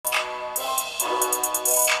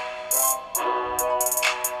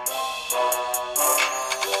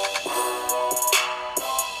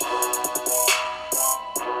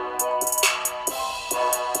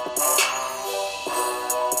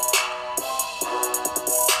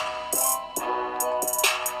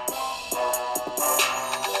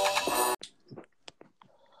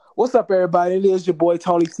What's up, everybody? It is your boy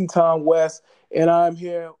Tony Teton West, and I'm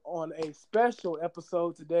here on a special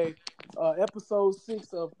episode today, episode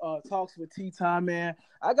 6 of Talks with Teton. Man,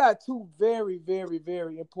 I got two very, very,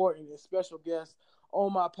 very important and special guests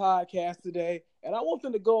on my podcast today, and I want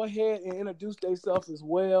them to go ahead and introduce themselves as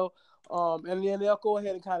well, and then they'll go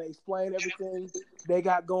ahead and kind of explain everything they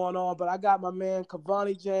got going on. But I got my man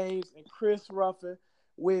Cavani James and Chris Ruffin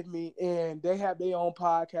with me, and they have their own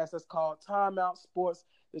podcast that's called Timeout Sports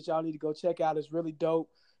that y'all need to go check out. It's really dope.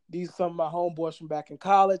 These are some of my homeboys from back in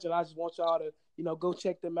college, and I just want y'all to, go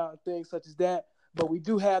check them out and things such as that. But we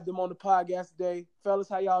do have them on the podcast today. Fellas,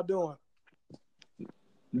 how y'all doing?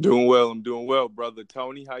 Doing well. I'm doing well, brother.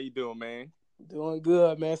 Tony, how you doing, man? Doing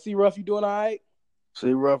good, man. C. Ruff, you doing all right?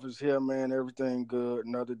 C. Ruff is here, man. Everything good.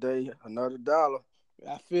 Another day, another dollar.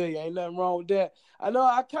 I feel you. Ain't nothing wrong with that. I know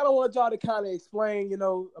I kind of want y'all to kind of explain,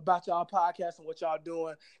 about y'all podcast and what y'all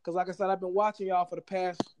doing. Because like I said, I've been watching y'all for the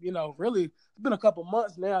past, really, it's been a couple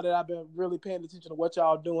months now that I've been really paying attention to what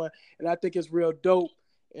y'all doing. And I think it's real dope.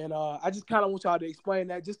 And I just kind of want y'all to explain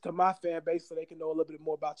that just to my fan base so they can know a little bit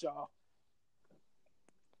more about y'all.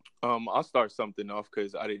 I'll start something off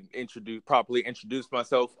because I didn't properly introduce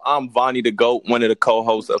myself. I'm Vonnie the GOAT, one of the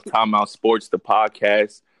co-hosts of Timeout Sports, the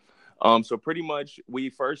podcast. So pretty much we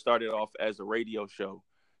first started off as a radio show.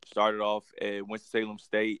 Started off at Winston-Salem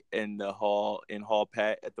State in Hall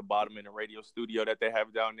Pat at the bottom in the radio studio that they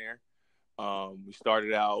have down there. We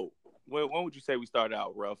started out, when would you say we started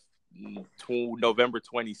out, Ruff? November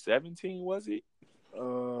 2017, was it?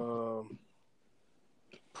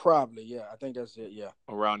 Probably, yeah. I think that's it, yeah.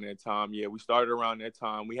 Around that time, yeah. We started around that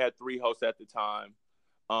time. We had 3 hosts at the time.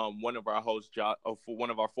 One of our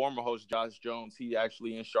former hosts, Josh Jones, he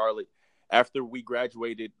actually in Charlotte. After we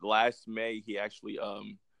graduated last May, he actually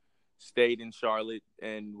stayed in Charlotte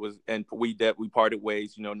and we parted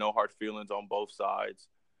ways. No hard feelings on both sides.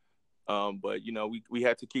 But we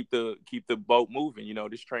had to keep the boat moving.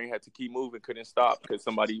 This train had to keep moving, couldn't stop because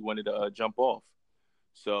somebody wanted to jump off.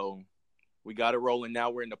 So we got it rolling.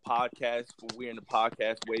 Now we're in the podcast. We're in the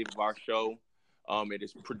podcast wave of our show. It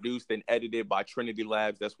is produced and edited by Trinity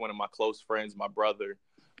Labs. That's one of my close friends, my brother.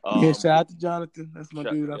 Shout out to Jonathan. That's my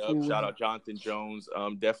dude. Shout out Jonathan Jones.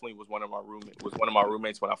 Definitely was one of my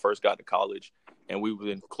roommates when I first got to college, and we've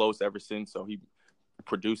been close ever since. So he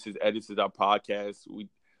edits our podcast.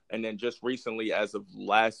 And then just recently, as of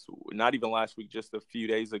not even last week, just a few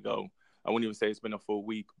days ago, I wouldn't even say it's been a full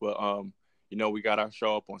week, but we got our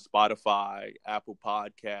show up on Spotify, Apple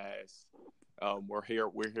Podcasts. We're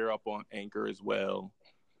here up on Anchor as well.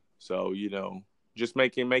 So, just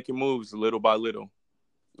making moves little by little.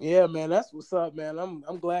 Yeah, man, that's what's up, man.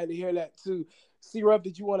 I'm glad to hear that too. C. Ruff,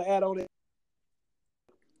 did you want to add on it?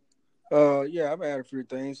 Yeah, I've added a few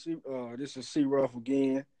things. This is C. Ruff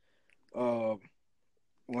again. One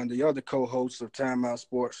of the other co-hosts of Timeout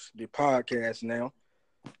Sports, the podcast now.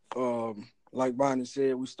 Like Bonnie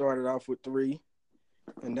said, we started off with 3,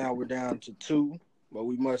 and now we're down to 2, but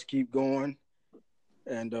we must keep going.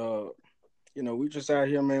 And, we just out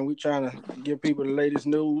here, man. We trying to give people the latest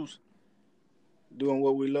news, doing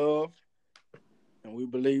what we love, and we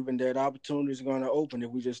believe in that opportunity is going to open if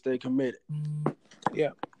we just stay committed. Yeah.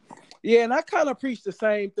 Yeah, and I kind of preached the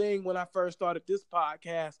same thing when I first started this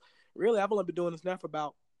podcast. Really, I've only been doing this now for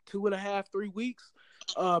about 2.5, 3 weeks.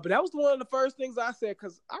 But that was one of the first things I said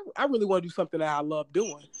because I really want to do something that I love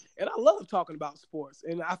doing. And I love talking about sports.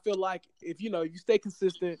 And I feel like if, you stay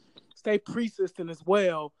consistent, stay persistent as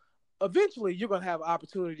well, eventually you're going to have an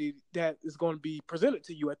opportunity that is going to be presented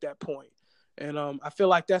to you at that point. And I feel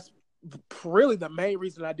like that's really the main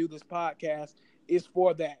reason I do this podcast is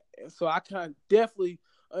for that. And so I kind of definitely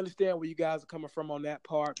understand where you guys are coming from on that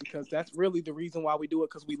part because that's really the reason why we do it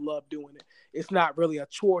because we love doing it. It's not really a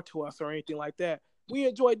chore to us or anything like that. We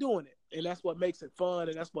enjoy doing it, and that's what makes it fun,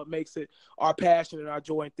 and that's what makes it our passion and our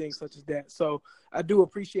joy and things such as that. So I do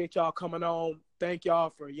appreciate y'all coming on. Thank y'all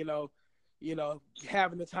for,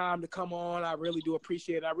 having the time to come on. I really do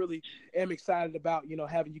appreciate it. I really am excited about,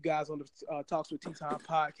 having you guys on the Talks with Teton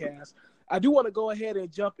podcast. I do want to go ahead and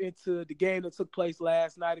jump into the game that took place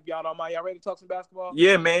last night. If y'all don't mind, y'all ready to talk some basketball?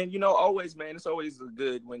 Yeah, man. Always, man. It's always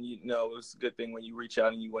good when it's a good thing when you reach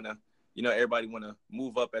out and you want to, everybody want to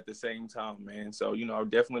move up at the same time, man. So, I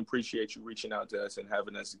definitely appreciate you reaching out to us and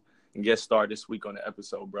having us guest star this week on the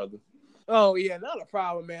episode, brother. Oh, yeah, not a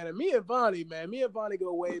problem, man. And me and Vonnie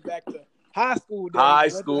go way back to high school days. High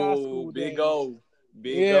school, big O.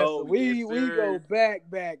 So we go back,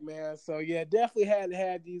 man. So, yeah, definitely had to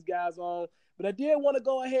have these guys on. But I did want to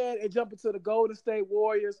go ahead and jump into the Golden State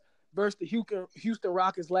Warriors versus the Houston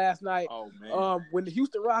Rockets last night. Oh man. When the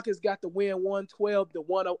Houston Rockets got the win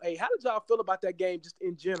 112-108. How did y'all feel about that game just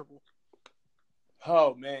in general?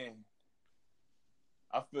 Oh man.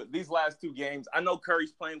 I feel these last two games. I know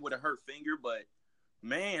Curry's playing with a hurt finger, but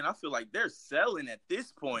man, I feel like they're selling at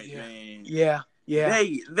this point, man. Yeah.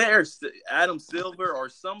 They're Adam Silver or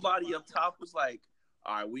somebody up top was like,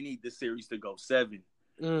 all right, we need this series to go 7.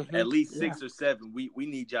 Mm-hmm. At least 6 or 7. We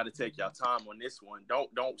need y'all to take y'all time on this one.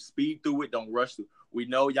 Don't speed through it. Don't rush through. We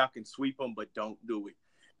know y'all can sweep them, but don't do it.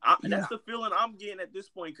 That's the feeling I'm getting at this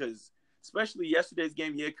point, because especially yesterday's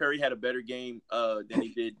game, Curry had a better game than he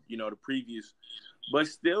did, the previous. But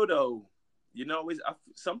still, though,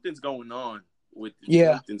 something's going on with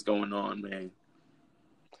something's going on, man.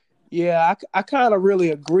 Yeah, I kind of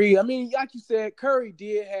really agree. I mean, like you said, Curry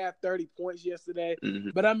did have 30 points yesterday,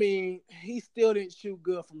 but I mean, he still didn't shoot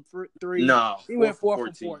good from 3. No, he went 4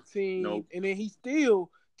 from 14, nope. And then he still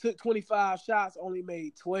took 25 shots, only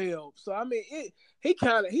made 12. So I mean,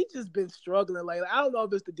 he just been struggling lately. I don't know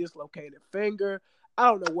if it's the dislocated finger. I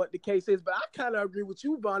don't know what the case is, but I kind of agree with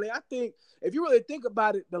you, Bonnie. I think if you really think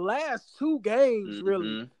about it, the last 2 games,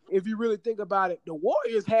 really, if you really think about it, the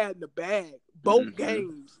Warriors had in the bag both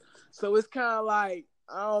games. So it's kind of like,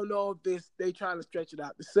 I don't know if they trying to stretch it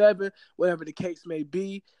out to 7, whatever the case may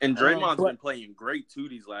be. And Draymond's been playing great too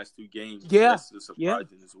these last 2 games. Yeah, that's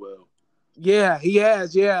surprising as well. Yeah, he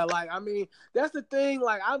has. Yeah, like I mean, that's the thing.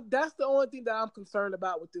 Like, that's the only thing that I'm concerned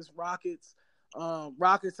about with this Rockets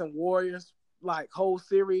and Warriors whole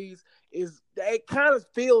series is it kind of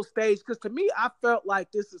feels staged. Because to me, I felt like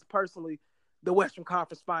this is personally the Western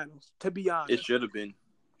Conference Finals. To be honest, it should have been.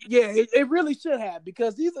 Yeah, it really should have,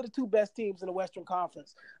 because these are the 2 best teams in the Western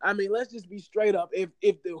Conference. I mean, let's just be straight up. If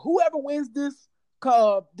whoever wins this,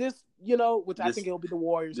 which I think it'll be the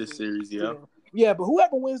Warriors. This series, yeah. Yeah, but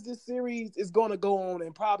whoever wins this series is going to go on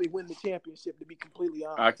and probably win the championship, to be completely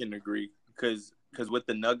honest. I can agree, because with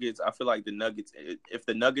the Nuggets, I feel like if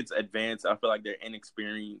the Nuggets advance, I feel like they're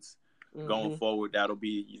inexperienced. Going forward, that'll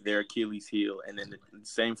be their Achilles heel, and then the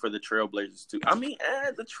same for the Trailblazers too. I mean,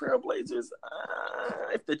 the Trailblazers,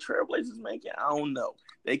 if the Trailblazers make it, I don't know.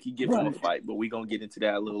 They could give them a fight, but we're gonna get into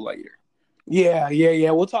that a little later. Yeah.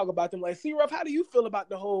 We'll talk about them later. C-Ruff, how do you feel about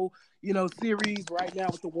the whole, series right now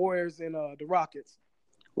with the Warriors and the Rockets?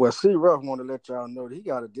 Well, C-Ruff want to let y'all know that he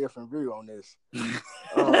got a different view on this.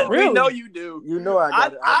 Really? We know you do. You know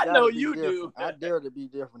I know you do. I dare to be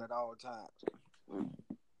different at all times.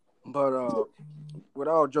 But with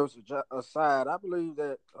all jokes aside, I believe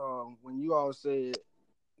that when you all said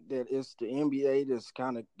that it's the NBA that's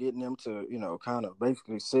kind of getting them to, kind of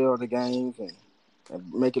basically sell the games and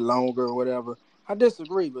make it longer or whatever, I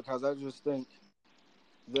disagree, because I just think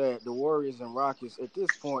that the Warriors and Rockets at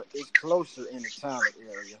this point is closer in the talent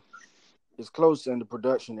area. It's closer in the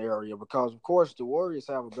production area, because, of course, the Warriors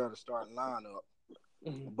have a better starting lineup,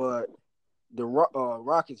 but the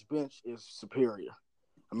Rockets bench is superior.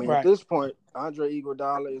 I mean, at this point, Andre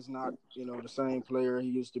Iguodala is not, the same player he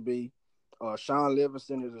used to be. Sean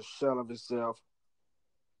Livingston is a shell of himself.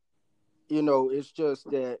 It's just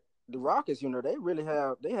that the Rockets, they really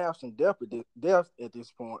have some depth at this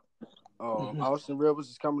point. Austin Rivers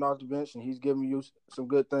is coming off the bench, and he's giving you some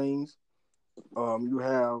good things. You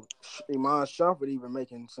have Iman Shumpert even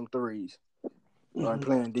making some threes,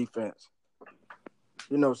 playing defense.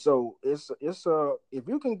 So it's if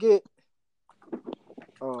you can get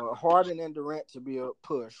Harden and Durant to be a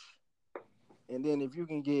push, and then if you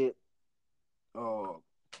can get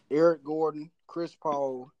Eric Gordon, Chris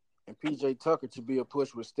Paul, and PJ Tucker to be a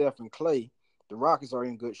push with Steph and Clay, the Rockets are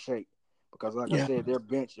in good shape, because, like I said, their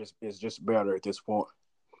bench is just better at this point.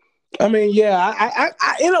 I mean, I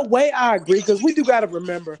in a way I agree, because we do got to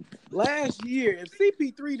remember last year, if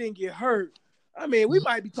CP3 didn't get hurt, I mean, we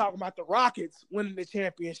might be talking about the Rockets winning the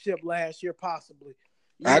championship last year, possibly.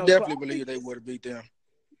 I definitely believe they would have beat them.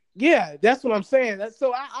 Yeah, that's what I'm saying.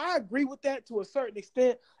 So I agree with that to a certain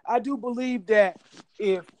extent. I do believe that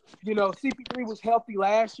if, CP3 was healthy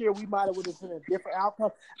last year, we might have would have seen a different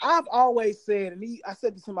outcome. I've always said, and I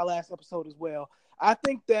said this in my last episode as well, I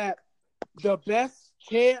think that the best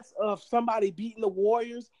chance of somebody beating the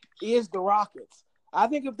Warriors is the Rockets. I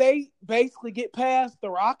think if they basically get past the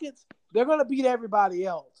Rockets, they're going to beat everybody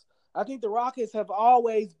else. I think the Rockets have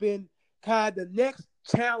always been kind of the next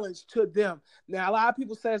challenge to them. Now, a lot of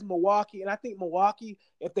people say it's Milwaukee, and I think Milwaukee,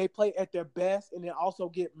 if they play at their best and then also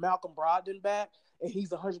get Malcolm Brogdon back and he's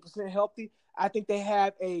 100% healthy, I think they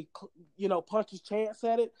have a, puncher's chance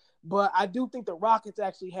at it. But I do think the Rockets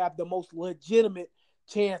actually have the most legitimate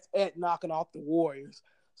chance at knocking off the Warriors.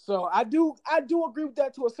 So I do agree with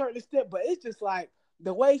that to a certain extent, but it's just like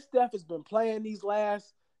the way Steph has been playing these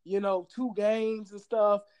last, 2 games and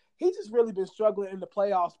stuff. He's just really been struggling in the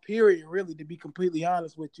playoffs, period, really, to be completely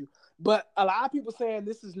honest with you. But a lot of people saying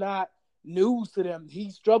this is not news to them.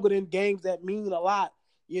 He struggled in games that mean a lot,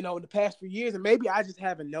 in the past few years. And maybe I just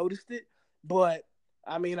haven't noticed it. But,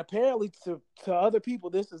 I mean, apparently to other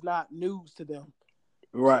people, this is not news to them.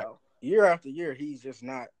 Right. So, year after year, he's just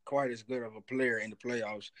not quite as good of a player in the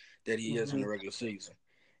playoffs that he is in the regular season.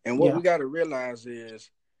 And what we got to realize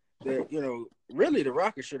is that, really the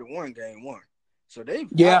Rockets should have won game 1. So they've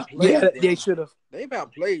they should have. They've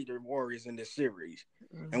outplayed the Warriors in this series.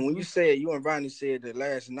 And when you and Ronnie said that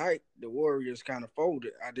last night the Warriors kind of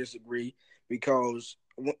folded, I disagree, because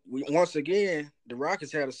once again the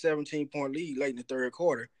Rockets had a 17-point lead late in the third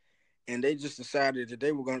quarter, and they just decided that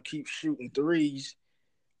they were going to keep shooting threes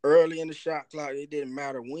early in the shot clock. It didn't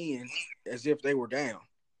matter when, as if they were down.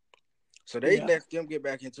 So they let them get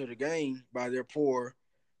back into the game by their poor,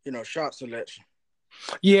 shot selection.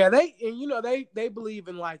 Yeah, they believe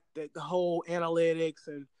in like the whole analytics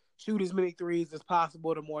and shoot as many threes as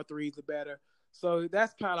possible. The more threes, the better. So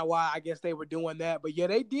that's kind of why I guess they were doing that. But yeah,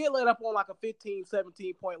 they did let up on like a 15,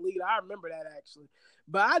 17-point lead. I remember that actually.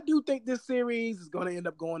 But I do think this series is going to end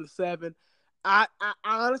up going to 7. I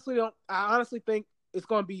honestly don't. I honestly think it's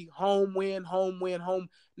going to be home win, home win, home.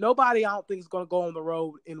 Nobody I don't think is going to go on the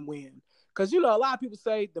road and win. Because, a lot of people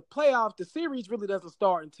say the series really doesn't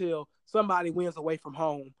start until somebody wins away from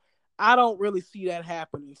home. I don't really see that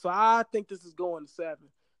happening. So I think this is going to 7,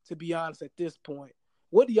 to be honest, at this point.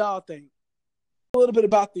 What do y'all think? A little bit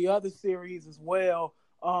about the other series as well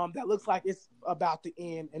that looks like it's about to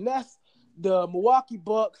end. And that's the Milwaukee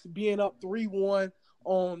Bucks being up 3-1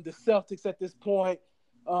 on the Celtics at this point.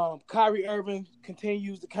 Kyrie Irving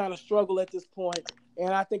continues to kind of struggle at this point.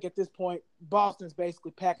 And I think at this point, Boston's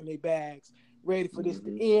basically packing their bags, ready for this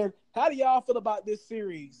to end. How do y'all feel about this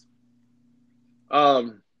series?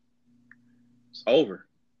 It's over.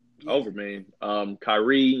 Over, man.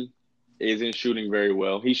 Kyrie isn't shooting very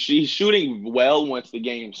well. He's shooting well once the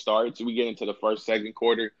game starts. We get into the first, second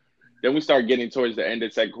quarter. Then we start getting towards the end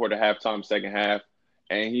of the second quarter, halftime, second half.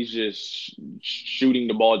 And he's just shooting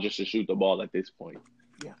the ball just to shoot the ball at this point.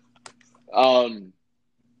 Yeah.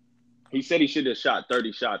 He said he should have shot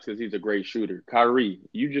 30 shots because he's a great shooter. Kyrie,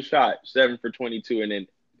 you just shot 7 for 22 and then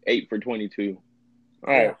 8 for 22.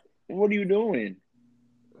 All right, what are you doing?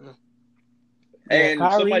 Yeah, and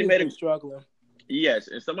Kyrie somebody made struggling. Yes,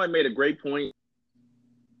 and somebody made a great point.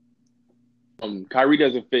 Kyrie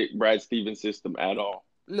doesn't fit Brad Stevens' system at all.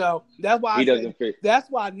 No, that's why he doesn't fit. That's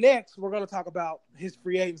why next we're going to talk about his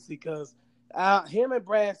free agency because him and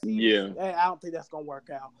Brad Stevens, I don't think that's going to work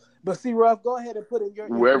out. But see, Ruff, go ahead and put in your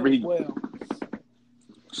input as well.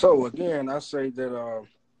 So, again, I say that,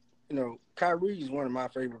 Kyrie is one of my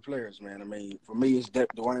favorite players, man. I mean, for me, it's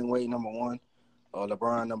Dwayne Wade, number 1,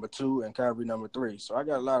 LeBron, number 2, and Kyrie, number 3. So I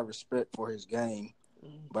got a lot of respect for his game.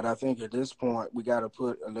 But I think at this point, we got to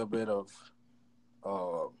put a little bit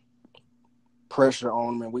of pressure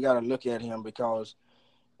on him, and we got to look at him because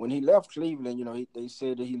when he left Cleveland, they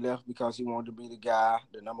said that he left because he wanted to be the guy,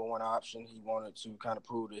 the number 1 option. He wanted to kind of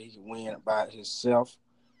prove that he could win by himself.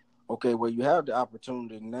 Okay, well, you have the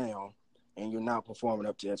opportunity now, and you're not performing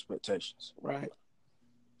up to expectations. Right.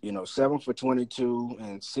 7 for 22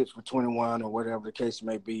 and 6 for 21 or whatever the case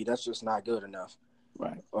may be, that's just not good enough.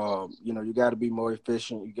 Right. You got to be more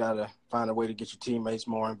efficient. You got to find a way to get your teammates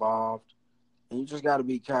more involved. And you just got to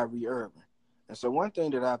be Kyrie Irving. And so one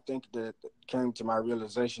thing that I think that came to my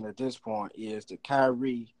realization at this point is that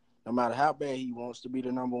Kyrie, no matter how bad he wants to be the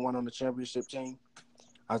number 1 on the championship team,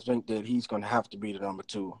 I think that he's going to have to be the number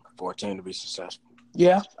 2 for a team to be successful.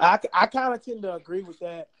 Yeah, I kind of tend to agree with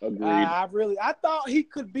that. Agreed. I thought he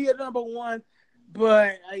could be a number 1,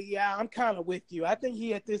 but I'm kind of with you. I think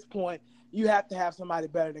at this point, you have to have somebody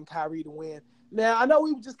better than Kyrie to win. Now, I know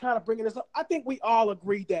we were just kind of bringing this up. I think we all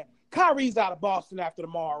agree that Kyrie's out of Boston after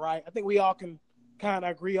tomorrow, right? I think we all can kind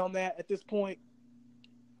of agree on that at this point.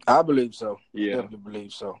 I believe so. Yeah. I definitely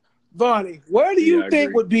believe so. Vonnie, where do you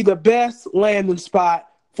think would be the best landing spot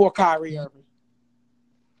for Kyrie Irving?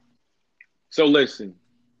 So listen,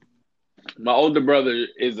 my older brother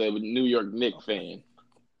is a New York Knicks fan.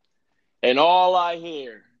 And all I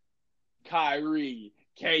hear, Kyrie,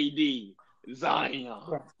 KD, Zion.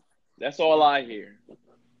 Right. That's all I hear.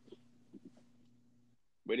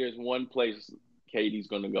 But there's one place KD's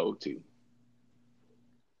going to go to.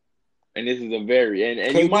 And this is a very –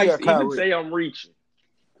 and you might even say I'm reaching.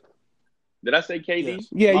 Did I say KD? Yes.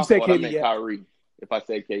 Yeah, you said KD. I meant Kyrie. If I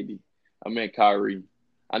said KD, I meant Kyrie.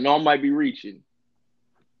 I know I might be reaching,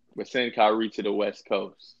 but send Kyrie to the West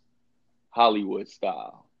Coast. Hollywood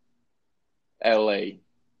style. LA.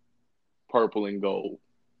 Purple and gold.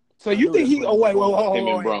 So you think he? Oh wait, Him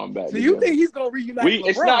and Bron back. So you think he's gonna reunite?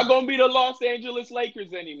 It's not gonna be the Los Angeles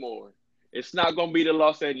Lakers anymore. It's not gonna be the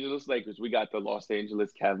Los Angeles Lakers. We got the Los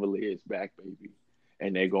Angeles Cavaliers back, baby,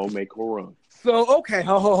 and they're gonna make a run. So okay,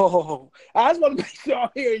 ho. I just want to make sure I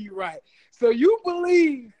hear you right. So you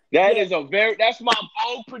believe that's my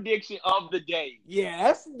bold prediction of the day.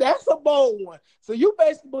 Yeah, that's a bold one. So you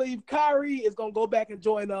basically believe Kyrie is gonna go back and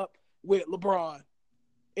join up with LeBron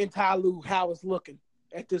and Ty Lue, how it's looking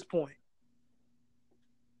at this point.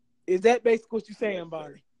 Is that basically what you're saying,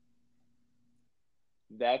 Bonnie?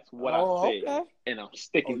 That's what I said, okay. And I'm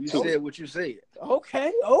sticking to it. You said what you said.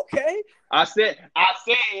 Okay. I said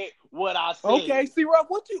what I said. Okay, C-Rock,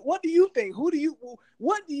 what do you think? What do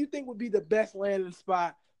you think would be the best landing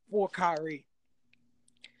spot for Kyrie?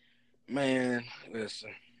 Man, listen,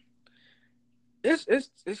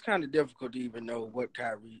 it's kind of difficult to even know what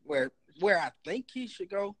Kyrie where I think he should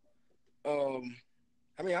go.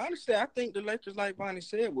 I mean, honestly, I think the Lakers, like Bonnie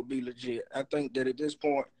said, would be legit. I think that at this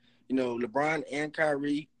point, LeBron and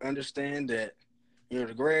Kyrie understand that,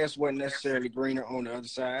 the grass wasn't necessarily greener on the other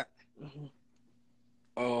side.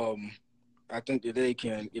 Mm-hmm. I think that they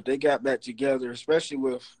can, if they got back together, especially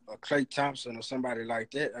with Klay Thompson or somebody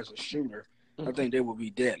like that as a shooter, I think they would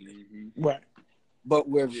be deadly. Right. But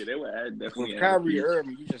with Kyrie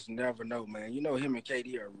Irving, you just never know, man. Him and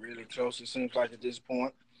KD are really close, it seems like, at this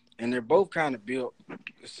point. And they're both kind of built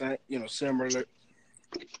the same, similar.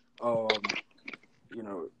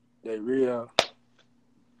 They real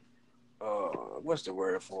what's the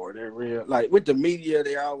word for it? They're real, like, with the media,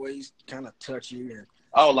 they always kind of touchy and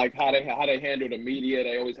like how they handle the media.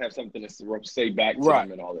 They always have something to say back to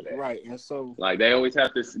them and all of that. Right, and so like they always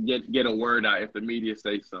have to get a word out if the media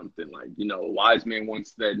says something. Like Wiseman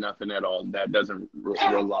once said nothing at all. That doesn't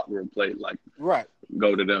replay like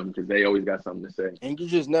go to them because they always got something to say. And you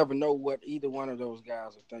just never know what either one of those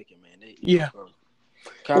guys are thinking, man.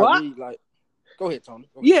 Kyrie, go ahead, Tony.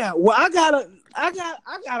 Go ahead. Yeah, well, I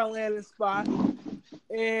got a landing spot,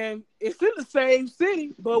 and it's in the same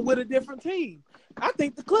city, but with a different team. I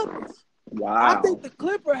think the Clippers. Wow. I think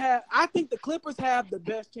the Clippers have the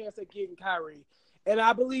best chance at getting Kyrie, and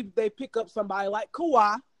I believe if they pick up somebody like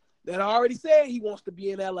Kawhi that already said he wants to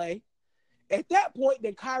be in LA. At that point,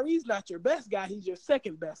 then Kyrie's not your best guy; he's your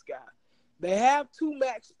second best guy. They have 2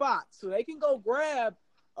 max spots, so they can go grab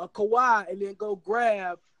a Kawhi and then go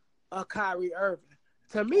grab a Kyrie Irving.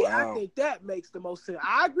 To me, I think that makes the most sense.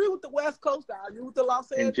 I agree with the West Coast. I agree with the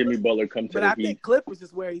Los Angeles. And Jimmy Butler come to but the I think Clippers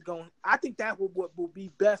is where he's going. I think that what will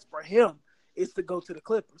be best for him is to go to the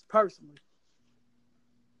Clippers, personally.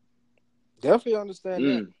 Definitely understand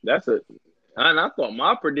that. That's it. And I thought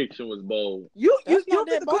my prediction was bold. You think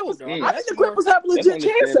the Clippers? I think the Clippers have a legit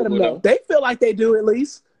chance at him, though. They feel like they do, at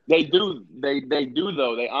least. They do. They do,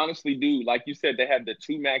 though. They honestly do. Like you said, they have the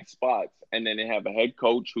 2 max spots, and then they have a head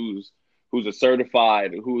coach who's a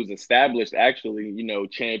certified, who's established, actually,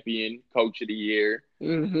 champion, coach of the year,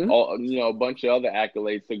 a bunch of other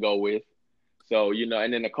accolades to go with. So,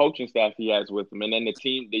 and then the coaching staff he has with him. And then the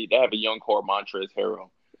team, they have a young core, Montrezl Harrell.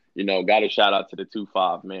 Got to shout out to the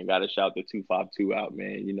 2-5, man. Got to shout the 2-5-2 out,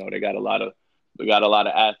 man. They got a lot of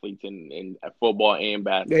athletes in football and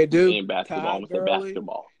basketball. They do. And basketball. I'm going to say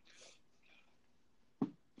basketball.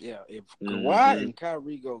 Yeah, if Kawhi and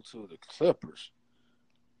Kyrie go to the Clippers,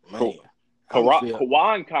 man.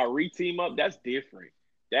 Kawhi and Kyrie team up, that's different.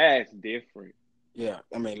 Yeah,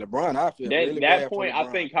 I mean, LeBron, I feel really that bad point, for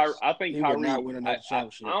LeBron. I think Kyrie not win another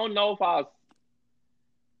championship. I don't know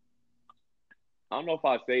if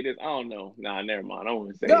I say this. I don't know. Nah, never mind. I don't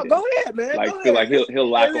want to say this. Go ahead, man. I feel like he'll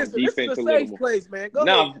lack on defense a little more. Place, man. Go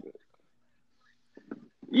ahead.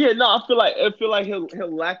 Yeah, no, I feel like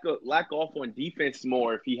he'll lack off on defense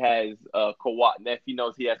more if he has Kawhi. If he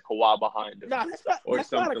knows he has Kawhi behind him. No,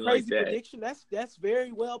 that's not a crazy prediction. That's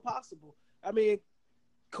very well possible. I mean,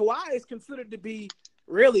 Kawhi is considered to be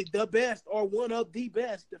really the best or one of the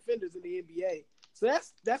best defenders in the NBA. So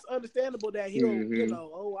that's understandable that he'll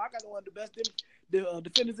I got one of the best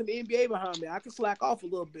defenders in the NBA behind me. I can slack off a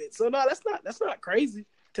little bit. So no, that's not crazy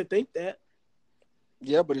to think that.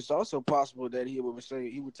 Yeah, but it's also possible that he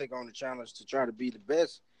would take on the challenge to try to be the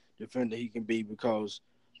best defender he can be, because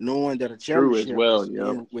knowing that a championship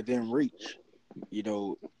is within reach,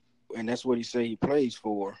 and that's what he say he plays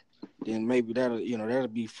for, then maybe that'll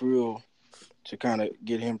be fuel to kind of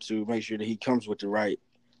get him to make sure that he comes with the right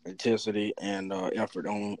intensity and effort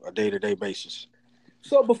on a day-to-day basis.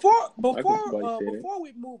 So before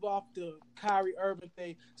we move off the Kyrie Irving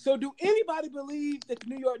thing, so do anybody believe that the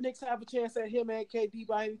New York Knicks have a chance at him and KD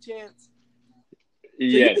by any chance?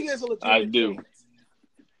 Yes, I do.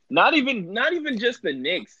 Not even just the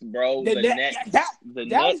Knicks, bro. The The net, Nets. The that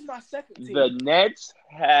Nets. was my second team. The Nets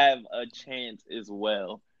have a chance as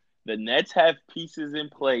well. The Nets have pieces in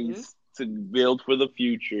place to build for the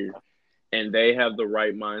future, and they have the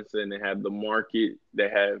right mindset, and they have the market. They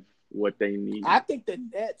have what they need. I think the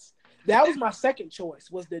Nets. That was my second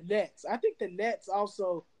choice. Was the Nets. I think the Nets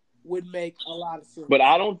also would make a lot of sense. But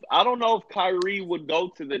I don't know if Kyrie would go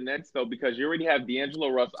to the Nets though, because you already have D'Angelo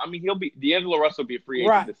Russell. I mean, D'Angelo Russell will be a free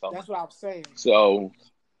agent this summer. That's what I'm saying. So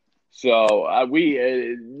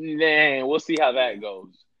we'll see how that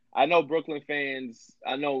goes. I know Brooklyn fans.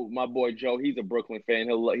 I know my boy Joe. He's a Brooklyn fan.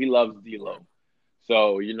 He loves D'Lo.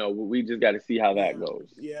 So we just got to see how that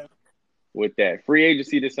goes. Yeah. With that, free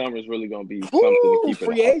agency this summer is really going to be something to keep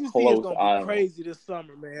free a agency close is going eye to on. be crazy this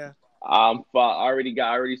summer, man. I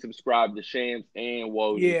already subscribed to Shams and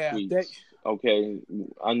Woj tweets. Okay,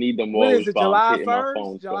 I need them When is Woj it? bombs July hitting my 1st?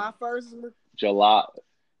 phone. July 1st? July,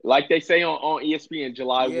 like they say on ESPN,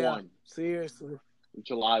 July 1. Seriously.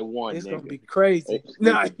 July 1. It's going to be crazy.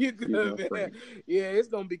 You good, man. Friend. Yeah, it's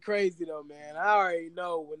going to be crazy, though, man. I already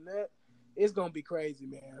know when that – it's going to be crazy,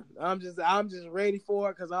 man. I'm just ready for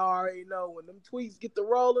it because I already know when them tweets get to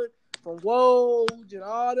rolling from Woj and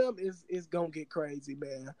all them, it's going to get crazy,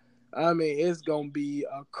 man. I mean, it's going to be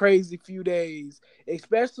a crazy few days,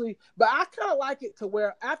 especially – but I kind of like it to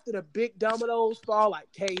where after the big dominoes fall, like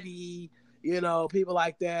KD, people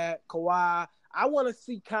like that, Kawhi – I want to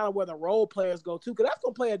see kind of where the role players go too, because that's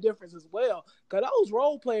going to play a difference as well. Because those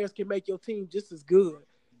role players can make your team just as good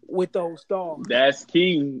with those stars. That's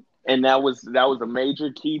key, and that was a major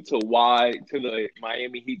key to the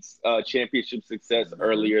Miami Heat's championship success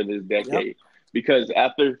earlier this decade. Yep. Because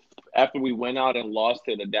after we went out and lost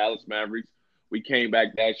to the Dallas Mavericks, we came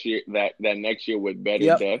back that next year with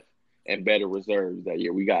better depth and better reserves. That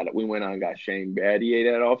year we went out and got Shane Battier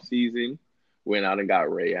that offseason. Went out and got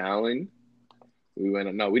Ray Allen. We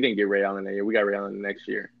didn't get Ray Allen that year. We got Ray Allen next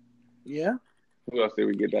year. Yeah. Who else did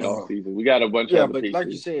we get that off season? We got a bunch of other pieces. Like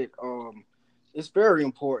you said, it's very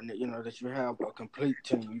important that that you have a complete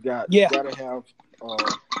team. You got to have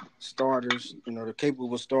starters, the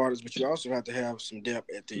capable starters, but you also have to have some depth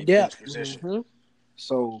at the bench position. Mm-hmm.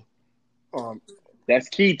 So that's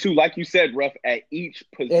key too. Like you said, Ruff, at each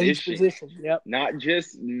position. Yep. Not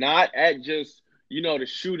at just the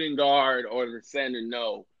shooting guard or the center.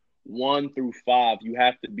 No. 1 through 5, you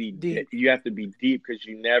have to be deep. You have to be deep because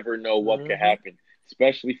you never know what could happen,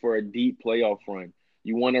 especially for a deep playoff run.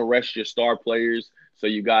 You want to rest your star players, so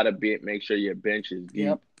you got to make sure your bench is deep.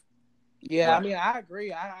 Yep. Yeah, I mean, I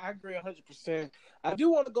agree. I agree 100%. I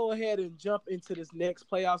do want to go ahead and jump into this next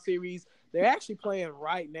playoff series. They're actually playing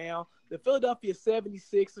right now. The Philadelphia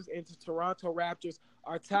 76ers and the Toronto Raptors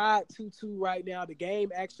are tied 2-2 right now. The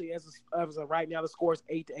game actually, as of right now, the score is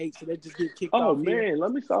 8-8, so they just get kicked off. Oh, man,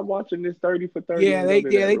 let me stop watching this 30 for 30. Yeah,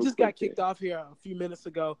 they just got kicked off here a few minutes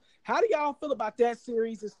ago. How do y'all feel about that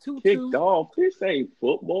series? It's 2-2. Kicked off? This ain't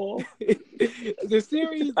football. The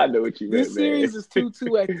series, I know what you meant, this series is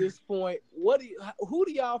 2-2 at this point. Who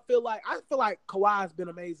do y'all feel like? I feel like Kawhi's been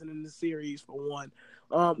amazing in this series, for one.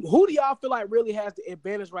 Who do y'all feel like really has the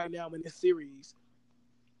advantage right now in this series?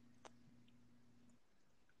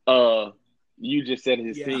 You just said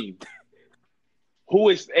his team. Who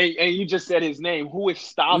is and you just said his name. Who is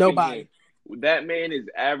stopping Nobody. him? That man is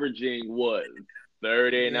averaging what?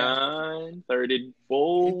 39,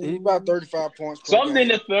 34? He's about 35 points per Something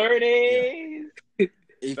game. in the 30s. Yeah.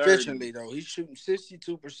 Efficiently, though. He's shooting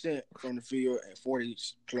 62% from the field and 40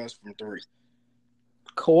 plus from 3.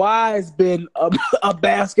 Kawhi's been a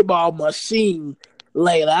basketball machine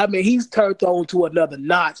lately. I mean, he's turned on to another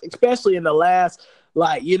notch, especially in the last,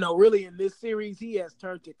 really in this series, he has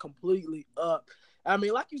turned it completely up. I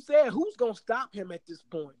mean, like you said, who's going to stop him at this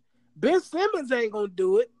point? Ben Simmons ain't going to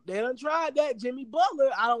do it. They done tried that. Jimmy Butler,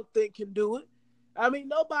 I don't think, can do it. I mean,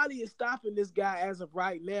 nobody is stopping this guy as of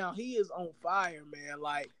right now. He is on fire, man.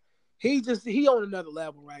 He on another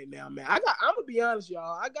level right now, man. I'm gonna be honest,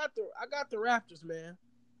 y'all. I got the Raptors, man.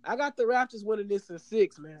 I got the Raptors winning this in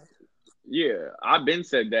 6, man. Yeah, I've been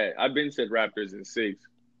said that. I've been said Raptors in 6.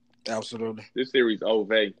 Absolutely. This series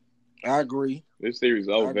over. I agree. This series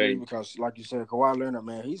over. Because, like you said, Kawhi Leonard,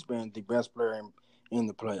 man, he's been the best player in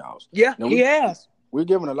the playoffs. Yeah, he has. We're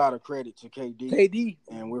giving a lot of credit to KD.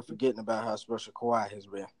 And we're forgetting about how special Kawhi has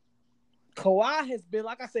been. Kawhi has been,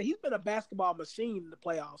 like I said, he's been a basketball machine in the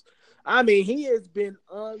playoffs. I mean, he has been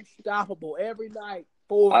unstoppable every night.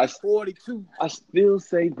 42. I still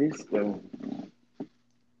say this, though.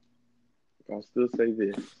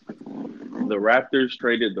 The Raptors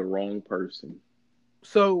traded the wrong person.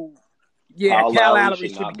 So, Yeah, Kyle Kyle Lowry Lowry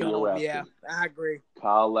should should not be be a gone. Raptor. Yeah, I agree.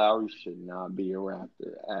 Kyle Lowry should not be a Raptor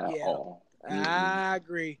at Yeah, all. I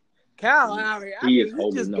agree. Kyle Lowry, I He is mean, he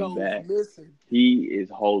holding just them goes back. missing. He is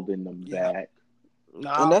holding them Yeah. back. And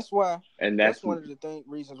No, that's why. And That's one of the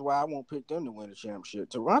reasons why I won't pick them to win the championship.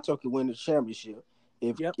 Toronto can win the championship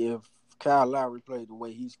if Kyle Lowry played the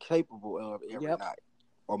way he's capable of every night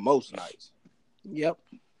or most nights. Yep.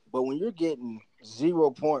 But when you're getting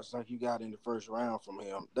 0 points like you got in the first round from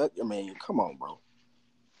him, come on, bro.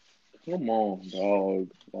 Come on,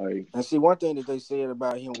 dog. Like, and see, one thing that they said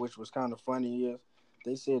about him, which was kind of funny, is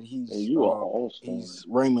they said he's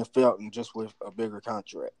Raymond Felton just with a bigger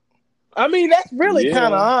contract. I mean, that's really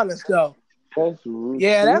kind of honest, though. That's true.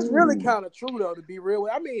 That's really kind of true, though, to be real.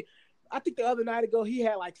 I mean, I think the other night ago he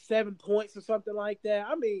had like 7 points or something like that.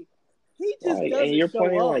 I mean, he just doesn't show up. And you're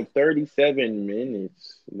playing like 37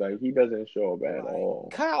 minutes. Like, he doesn't show up at all.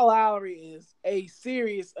 Kyle Lowry is a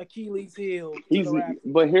serious Achilles heel.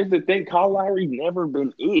 But here's the thing. Kyle Lowry's never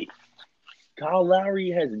been it. Kyle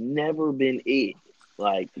Lowry has never been it.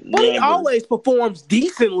 But he always performs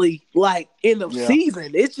decently, in the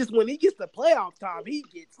season. It's just when he gets to playoff time, he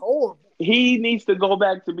gets horrible. He needs to go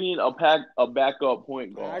back to being a backup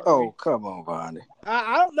point guard. Oh, come on, Bonnie.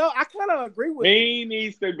 I don't know. I kind of agree with He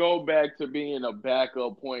needs to go back to being a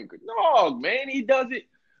backup point guard. No, man, he doesn't.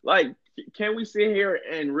 Can we sit here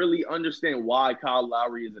and really understand why Kyle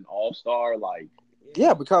Lowry is an all-star?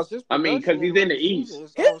 Yeah, because because he's in the East. In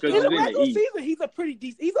the regular season, he's a pretty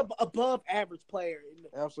decent. He's a above average player in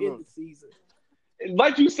the season.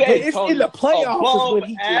 Like you said, it's in the playoffs above when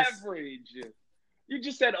he average. You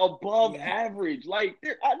just said above average.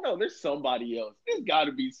 I know there's somebody else. There's got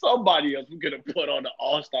to be somebody else we're gonna put on the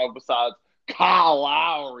All-Star besides Kyle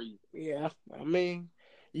Lowry. Yeah, I mean,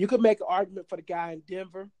 you could make an argument for the guy in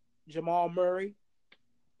Denver, Jamal Murray.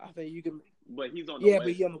 I think you can. But he's on the West.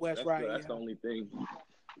 But he's on the West, right? That's the only thing.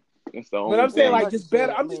 But I'm saying just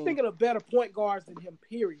better. I'm just thinking of better point guards than him.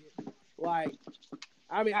 Period.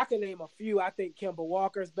 I mean, I can name a few. I think Kemba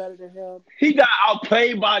Walker is better than him. He got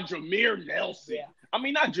outplayed by Jameer Nelson. Yeah. I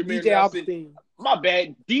mean, not Jameer DJ Nelson. Augustine. My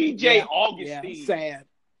bad. DJ Augustine. Yeah, sad.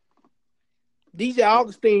 DJ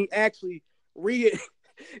Augustine actually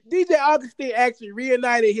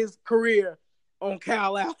reunited his career on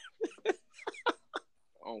Kyle Lowry.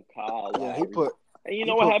 On Kyle Lowry. Yeah, he put. And you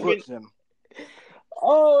know what happened?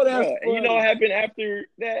 Oh, that's funny. And you know what happened after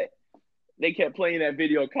that? They kept playing that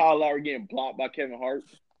video of Kyle Lowry getting blocked by Kevin Hart.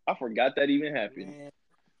 I forgot that even happened. Man.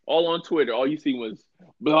 All on Twitter, all you see was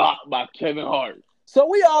blocked by Kevin Hart. So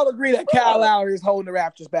we all agree that Kyle Lowry is holding the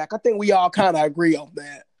Raptors back. I think we all kind of agree on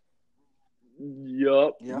that.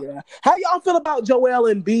 Yup. Yeah. How y'all feel about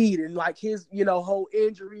Joel Embiid and his, whole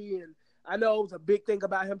injury? And I know it was a big thing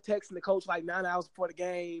about him texting the coach 9 hours before the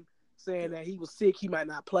game saying that he was sick, he might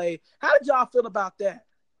not play. How did y'all feel about that?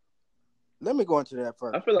 Let me go into that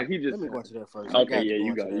first. I feel like he just. Let me go into that first. Okay,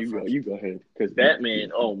 you go ahead. Because that man,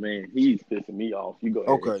 he's pissing me off. You go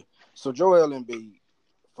ahead. Okay, so Joel Embiid,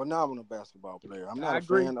 phenomenal basketball player. I'm not a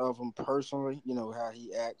fan of him personally. You know how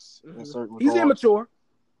he acts in certain. He's immature.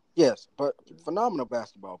 Yes, but phenomenal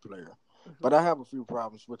basketball player. But I have a few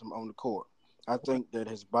problems with him on the court. I think that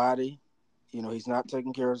his body, he's not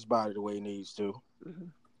taking care of his body the way he needs to.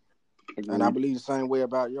 And I believe the same way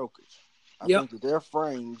about Jokic. I think that their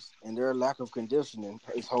frames and their lack of conditioning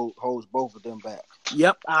holds both of them back.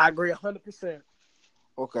 Yep, I agree 100%.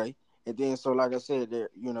 Okay, and then so like I said,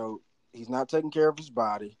 he's not taking care of his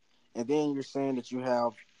body, and then you're saying that you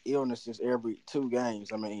have illnesses every 2 games.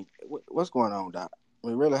 I mean, what's going on, Doc? I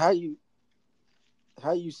mean, really, how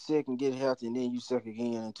you sick and get healthy, and then you sick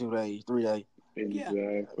again in 2 days, 3 days?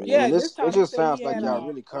 Exactly. It just sounds like y'all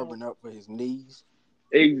really covering up for his knees.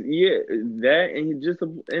 Yeah, that and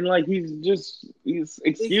he's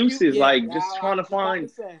excuses, just trying to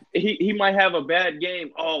find. He might have a bad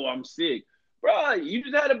game. Oh, I'm sick, bro. You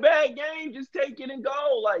just had a bad game. Just take it and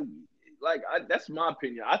go. That's my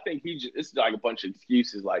opinion. I think it's a bunch of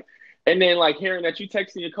excuses. And then hearing that you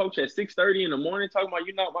texting your coach at 6:30 in the morning talking about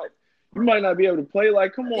you might not be able to play.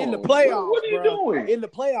 Come on, in the playoffs. What are you doing in the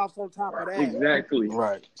playoffs? On top of that, exactly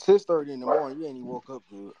right. 6:30 in the morning, you ain't even woke up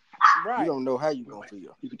good. Right. You don't know how you're going to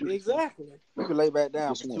feel. Exactly. You can lay back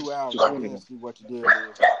down for 2 hours and see what you did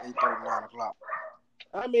at 8:30, 9 o'clock.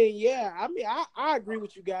 I mean, I agree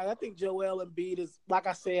with you guys. I think Joel Embiid is, like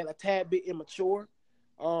I said, a tad bit immature.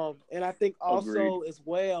 And I think also as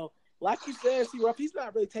well, like you said, C-Ruff, he's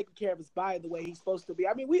not really taking care of his body the way he's supposed to be.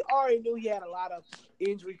 I mean, we already knew he had a lot of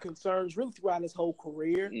injury concerns really throughout his whole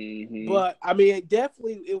career. Mm-hmm. But, I mean, it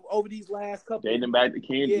definitely over these last couple dating back to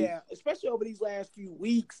Kansas. Yeah, especially over these last few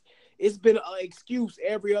weeks, it's been an excuse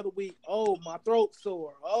every other week. Oh, my throat's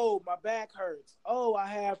sore. Oh, my back hurts. Oh, I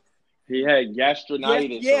have. He had gastritis.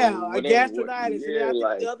 A gastritis. And then I think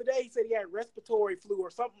like, the other day he said he had respiratory flu or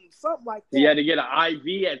something like that. He had to get an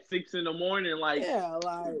IV at 6 a.m. Like,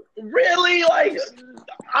 really? Like,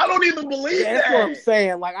 I don't even believe that. That's what I'm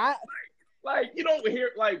saying. Like, you don't hear,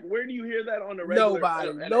 like, where do you hear that on the regular?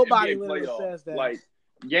 Nobody literally says that. Like,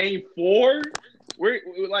 game 4, we're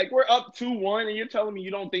up 2-1, and you're telling me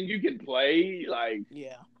you don't think you can play? Like,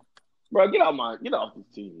 yeah. Bro, get off the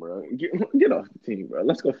team, bro. Get off the team, bro.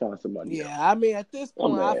 Let's go find somebody else. I mean, at this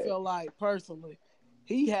point, I feel like, personally,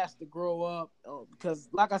 he has to grow up because,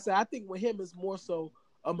 like I said, I think with him it's more so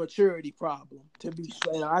a maturity problem. To be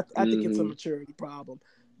straight, I think it's a maturity problem.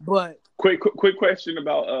 But quick question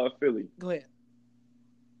about Philly. Go ahead.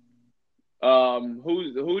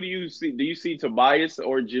 Who do you see? Do you see Tobias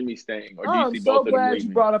or Jimmy staying, or do you see both of them leaving? I'm so glad you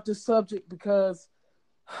brought up this subject because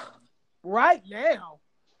right now,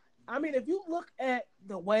 I mean, if you look at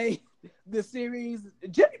the way the series,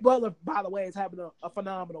 Jimmy Butler, by the way, is having a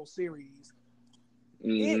phenomenal series.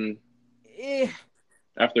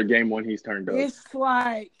 After game 1, he's turned up. It's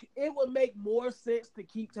like it would make more sense to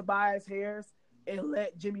keep Tobias Harris and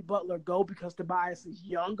let Jimmy Butler go because Tobias is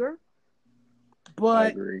younger.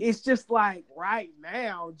 But it's just like right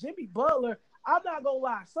now, Jimmy Butler, I'm not going to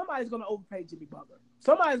lie, somebody's going to overpay Jimmy Butler.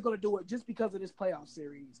 Somebody's going to do it just because of this playoff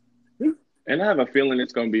series. And I have a feeling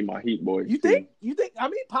it's going to be my Heat boys. You think? I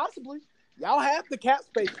mean, possibly. Y'all have the cap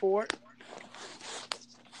space for it.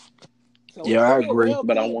 So I agree.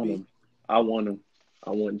 But I want him. I want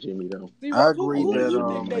Jimmy, though. I agree who do you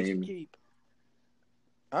think they should keep?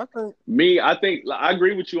 I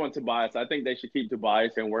agree with you on Tobias. I think they should keep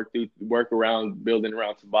Tobias and work around building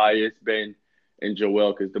around Tobias, Ben, and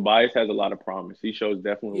Joel, because Tobias has a lot of promise. He shows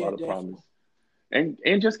definitely a lot of promise. And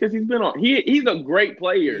just because he's been on, he's a great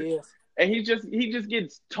player. Yes. And he just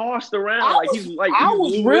gets tossed around. I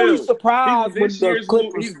was really surprised with the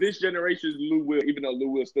Clippers. He's this generation's Lou Will, even though Lou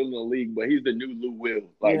Will's still in the league, but he's the new Lou Will.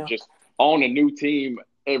 Just on a new team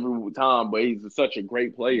every time, but he's such a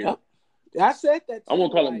great player. Yeah. I said that too, I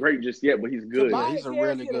won't call him great just yet, but he's good. He's a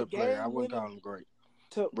really good player. I wouldn't call him great.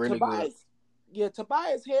 Tobias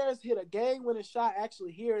Harris hit a game-winning shot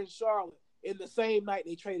actually here in Charlotte in the same night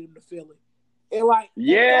they traded him to Philly. And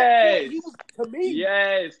he was, to me.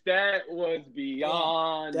 Yes, that was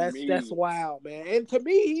beyond me. That's wild, man. And to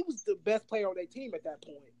me, he was the best player on their team at that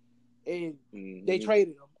point. And they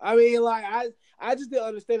traded him. I mean, I just didn't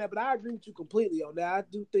understand that, but I agree with you completely on that. I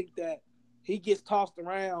do think that he gets tossed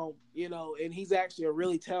around, and he's actually a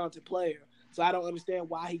really talented player. So I don't understand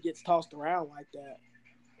why he gets tossed around like that.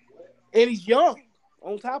 And he's young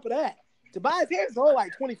on top of that. Tobias Harris is only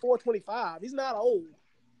like 24, 25. He's not old.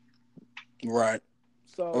 Right.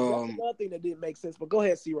 So that's another thing that didn't make sense. But go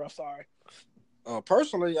ahead, C-Ruff. Sorry.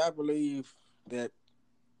 Personally, I believe that,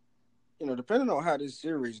 depending on how this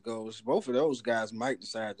series goes, both of those guys might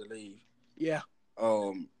decide to leave. Yeah.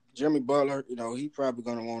 Jimmy Butler, he's probably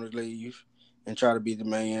going to want to leave and try to be the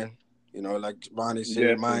man. Like Bonnie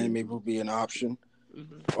said, Miami will be an option.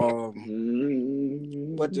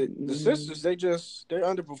 Mm-hmm. But the sisters, they're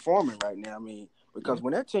underperforming right now. I mean, because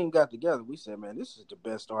when that team got together, we said, man, this is the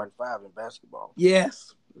best starting 5 in basketball.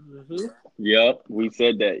 Yes. Mm-hmm. Yep, we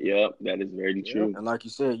said that. Yep, that is very true. And like you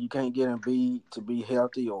said, you can't get Embiid to be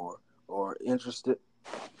healthy or interested,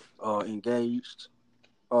 engaged.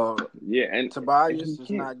 And Tobias is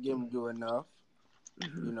not giving you enough.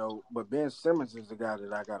 But Ben Simmons is the guy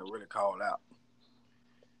that I got to really call out.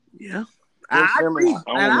 Yeah. Ben Simmons,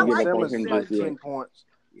 I like Simmons like 10 points.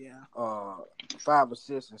 Yeah. 5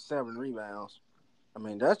 assists and 7 rebounds. I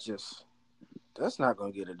mean, that's not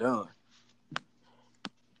going to get it done.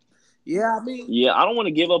 Yeah, I mean. Yeah, I don't want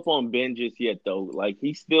to give up on Ben just yet, though. Like,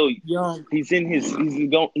 he's still young. He's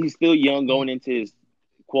still young going into his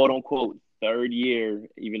quote unquote 3rd year,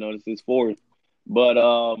 even though this is 4th. But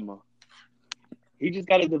he just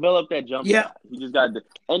got to develop that jump shot. He just got to,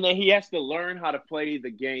 and then he has to learn how to play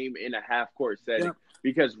the game in a half court setting. Yep.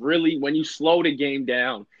 Because really, when you slow the game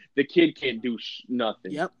down, the kid can't do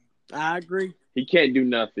nothing. Yep, I agree. He can't do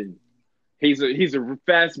nothing. He's a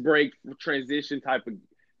fast break transition type of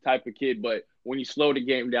kid, but when you slow the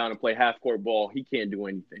game down and play half court ball, he can't do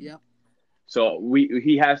anything. Yep. So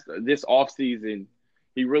he has to, this offseason,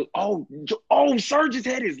 he really Serge's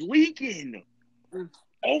head is leaking.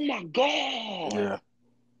 Oh my God.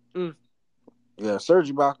 Yeah. Yeah,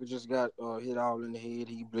 Serge Ibaka just got hit all in the head.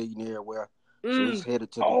 He bleeding everywhere. So he's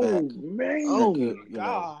headed to the back. Man.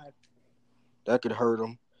 God. That could hurt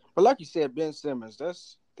him. But like you said, Ben Simmons,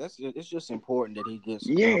 that's it's just important that he gets.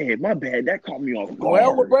 Yeah, my bad. That caught me off guard.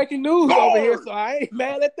 Well, we're breaking news Guard! over here, so I ain't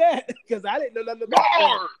mad at that because I didn't know nothing about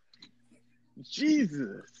Guard!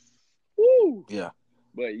 Jesus. Woo. Yeah.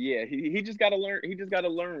 But yeah, he just gotta learn. He just gotta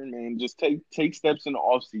learn, man. Just take steps in the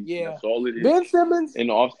offseason. Yeah. That's all it is. Ben Simmons, in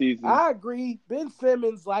the offseason. I agree. Ben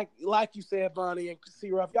Simmons, like you said, Bonnie and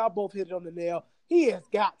C-Ruff, y'all both hit it on the nail. He has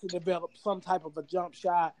got to develop some type of a jump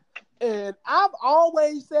shot. And I've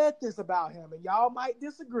always said this about him, and y'all might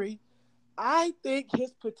disagree. I think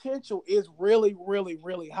his potential is really, really,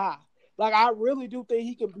 really high. Like, I really do think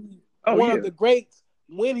he can be one of the greats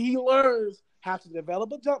when he learns how to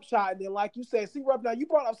develop a jump shot. And then, like you said, C-Ruff, now you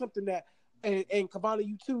brought up something that, and Cavani,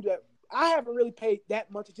 you too, that I haven't really paid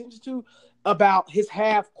that much attention to about his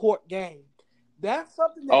half-court game. That's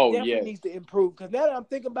something that definitely needs to improve. Because now that I'm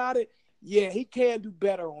thinking about it, yeah, he can do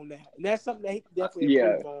better on that. And that's something that he can definitely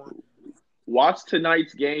improve on. Watch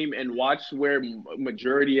tonight's game and watch where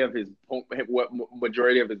majority of his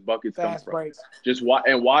buckets come from. Breaks. Just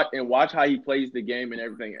watch how he plays the game and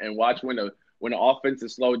everything, and watch when the offense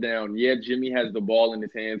is slowed down. Yeah, Jimmy has the ball in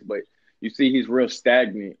his hands, but you see he's real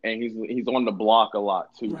stagnant and he's on the block a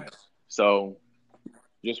lot too. Right. So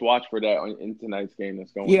just watch for that in tonight's game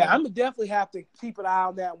that's going on. Yeah, I'm going to definitely have to keep an eye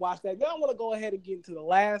on that and watch that. Now I want to go ahead and get into the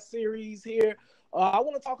last series here. I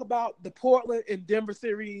want to talk about the Portland and Denver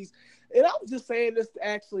series. And I was just saying this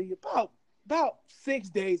actually about 6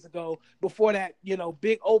 days ago before that,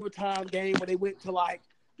 big overtime game where they went to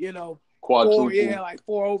quadruple.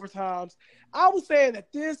 four overtimes. I was saying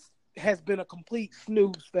that this has been a complete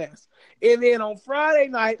snooze fest. And then on Friday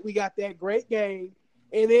night, we got that great game.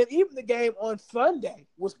 And then even the game on Sunday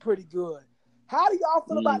was pretty good. How do y'all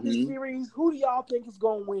feel about this series? Who do y'all think is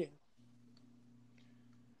going to win?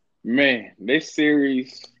 Man, this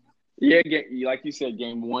series, like you said,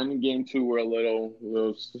 game 1 and game 2 were a little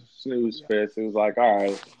snooze fest. It was like, all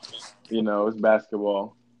right, it's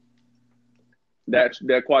basketball.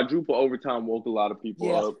 That quadruple overtime woke a lot of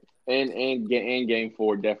people up. And game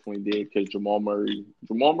 4 definitely did because Jamal Murray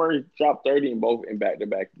dropped 30 in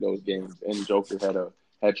back-to-back those games, and Joker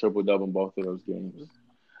had triple-double in both of those games.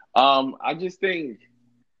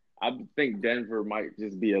 I think Denver might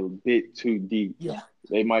just be a bit too deep. Yeah.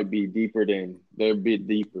 They might be they're a bit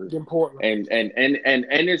deeper. Important. And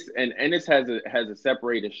Ennis has a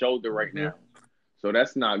separated shoulder right now. So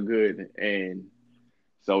that's not good. And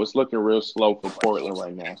so it's looking real slow for Portland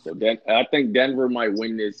right now. So I think Denver might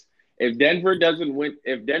win this. If Denver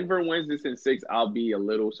wins this in 6, I'll be a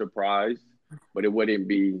little surprised. But it wouldn't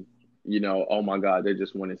be, oh my God, they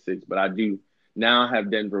just won in 6. But I do now have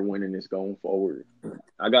Denver winning this going forward.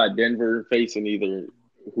 I got Denver facing either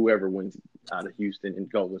whoever wins out of Houston and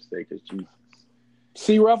Golden State. Because Jesus.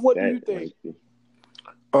 C-Ruff, what do you think?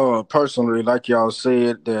 Personally, like y'all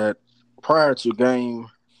said, that prior to game,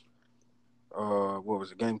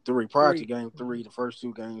 game 3? Prior to game 3, the first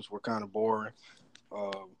 2 games were kind of boring.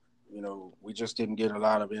 We just didn't get a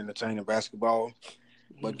lot of entertaining basketball.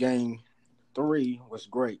 But game 3 was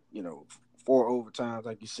great. 4 overtimes,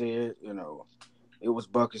 like you said. It was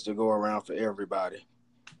buckets to go around for everybody.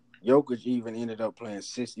 Jokic even ended up playing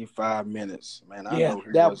 65 minutes. Man, I know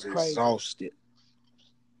he was exhausted.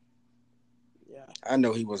 Yeah, I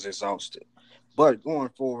know he was exhausted. But going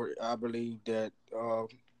forward, I believe that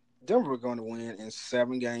Denver are going to win in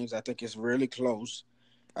 7 games. I think it's really close.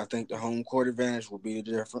 I think the home court advantage will be the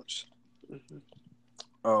difference.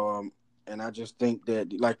 And I just think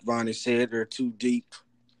that, like Vonnie said, they're too deep.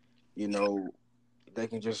 They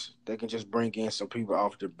can just bring in some people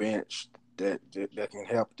off the bench that can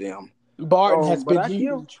help them. Barton has been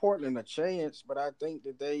huge. I give Portland a chance, but I think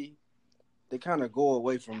that they kind of go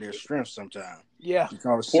away from their strength sometimes. Yeah,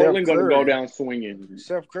 because Portland going to go down swinging.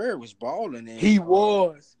 Steph Curry was balling. He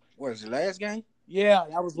was. What was the last game? Yeah,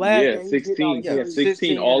 that was last game. 16.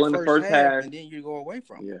 16 all in the first half. And then you go away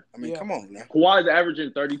from it. I mean, come on now. Kawhi's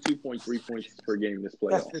averaging 32.3 points per game this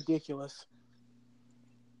playoff. That's ridiculous.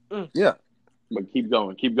 Yeah. But keep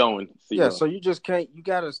going. So you just can't. You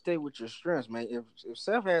got to stay with your strengths, man. If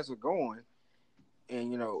Steph has it going,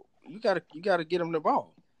 and you got to get him the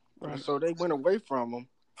ball. Right. So they went away from him,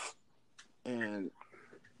 and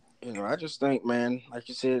I just think, man, like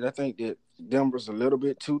you said, I think that Denver's a little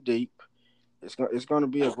bit too deep. It's going to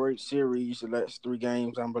be a great series the last 3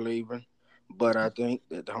 games, I'm believing. But I think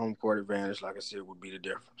that the home court advantage, like I said, would be the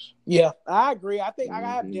difference. Yeah, I agree. I think I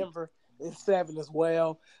have Denver in 7 as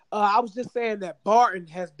well. I was just saying that Barton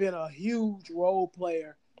has been a huge role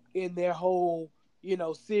player in their whole,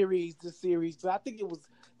 series. This series, so I think it was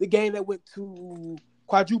the game that went to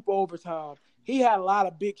quadruple overtime. He had a lot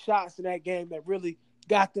of big shots in that game that really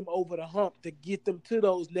got them over the hump to get them to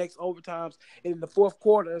those next overtimes in the fourth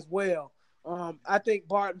quarter as well. I think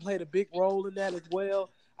Barton played a big role in that as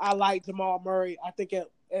well. I like Jamal Murray. I think at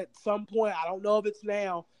some point, I don't know if it's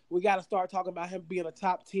now, we got to start talking about him being a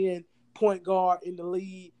top 10 point guard in the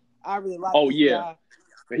league. I really like this guy.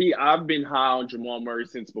 I've been high on Jamal Murray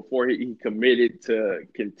since before he committed to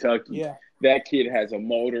Kentucky. Yeah. That kid has a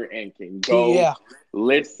motor and can go. Yeah.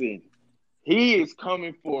 Listen, he is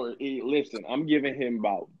coming for it. Listen, I'm giving him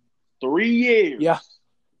about 3 years. Yeah.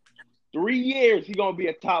 3 years, he's going to be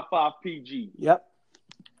a top 5 PG. Yep.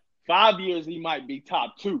 5 years, he might be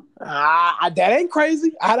top 2. That ain't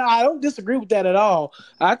crazy. I don't disagree with that at all.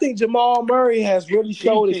 I think Jamal Murray has really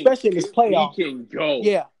showed, especially in this playoff. He can go.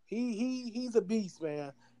 Yeah. He's a beast,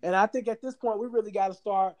 man. And I think at this point, we really got to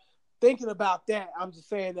start thinking about that. I'm just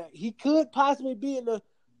saying that he could possibly be in the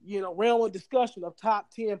realm of discussion of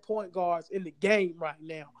top 10 point guards in the game right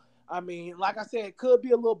now. I mean, like I said, it could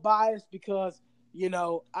be a little biased because,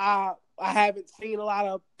 I haven't seen a lot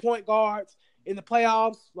of point guards in the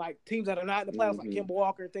playoffs, like teams that are not in the playoffs, like Kemba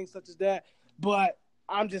Walker and things such as that. But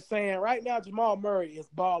I'm just saying right now, Jamal Murray is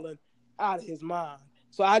balling out of his mind.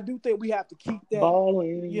 So I do think we have to keep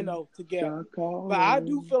that, together. But I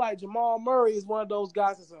do feel like Jamal Murray is one of those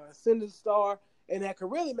guys that's an ascending star and that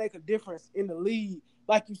could really make a difference in the league.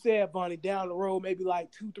 Like you said, Bonnie, down the road, maybe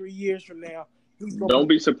like 2-3 years from now. Don't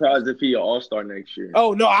be surprised if he's an all-star next year.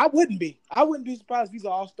 Oh, no, I wouldn't be. I wouldn't be surprised if he's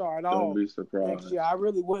an all-star at all. Don't be surprised. Next year. I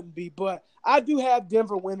really wouldn't be. But I do have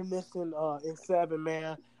Denver winning this in 7,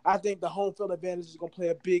 man. I think the home field advantage is going to play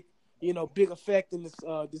a big effect in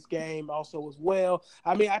this game also as well.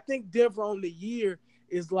 I mean, I think Denver on the year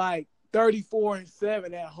is like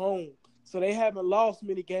 34-7 at home. So they haven't lost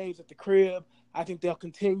many games at the crib. I think they'll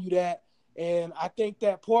continue that. And I think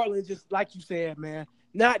that Portland, just like you said, man,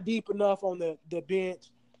 not deep enough on the bench.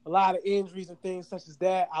 A lot of injuries and things such as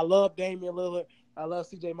that. I love Damian Lillard. I love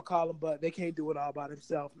C.J. McCollum, but they can't do it all by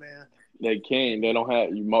themselves, man. They can. They don't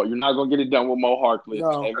have – you're not going to get it done with Mo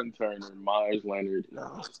Harkless, Evan Turner, Myers Leonard.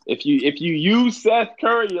 No. If you use Seth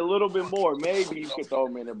Curry a little bit more, maybe you could throw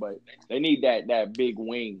him in there, but they need that big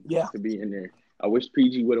wing to be in there. I wish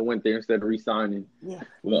PG would have went there instead of re-signing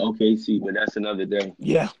with OKC, but that's another day.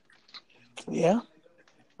 Yeah. Yeah.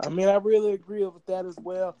 I mean, I really agree with that as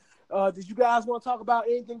well. Did you guys want to talk about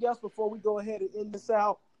anything else before we go ahead and end this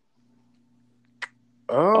out?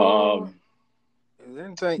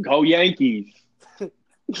 Anything? Go Yankees.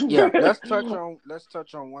 Yeah, let's touch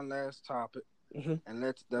on one last topic,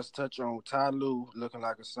 and let's touch on Ty Lue looking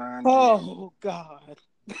like a signed. Oh God!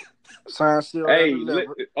 Signed still.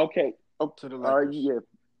 Okay. To the Lakers.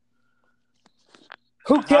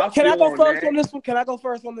 Can I go first on this one? Can I go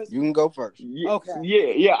first on this? You can go first. Yeah, okay.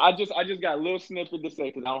 Yeah. I just got a little snippet to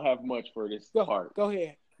say because I don't have much for this part. Go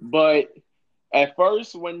ahead. But at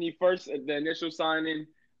first, when the initial signing,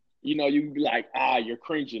 you'd be like, you're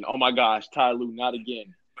cringing. Oh my gosh, Ty Lue, not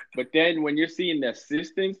again. But then when you're seeing the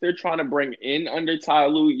assistants they're trying to bring in under Ty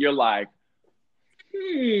Lue, you're like,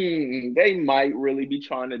 they might really be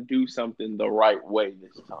trying to do something the right way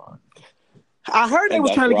this time. I heard they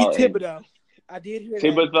was trying to get Thibodeau. I did hear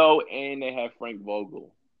Thibodeau, and they have Frank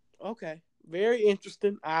Vogel. Okay. Very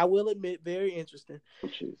interesting. I will admit, very interesting.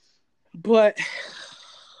 But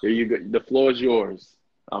here you go. The floor is yours.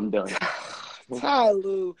 I'm done. Ty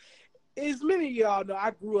Lue, as many of y'all know,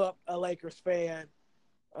 I grew up a Lakers fan.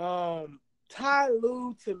 Ty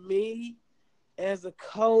Lue, to me, as a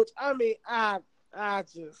coach, I mean, I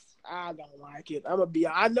don't like it. I'm gonna be.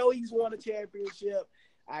 I know he's won a championship.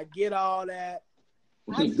 I get all that.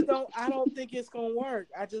 I don't think it's gonna work.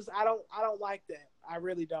 I don't like that. I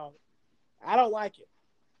really don't. I don't like it.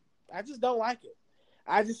 I just don't like it.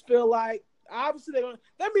 I just feel like obviously they're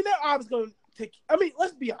obviously gonna take. I mean,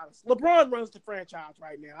 let's be honest. LeBron runs the franchise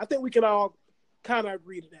right now. I think we can all kind of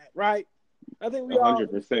agree to that, right? I think we 100%. All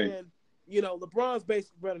understand. LeBron's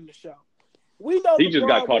basically running the show. We know he just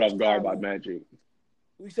got caught off guard by Magic.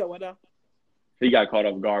 We said what now? He got caught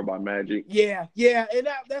off guard by Magic. Yeah, and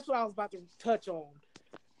that's what I was about to touch on.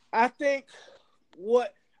 I think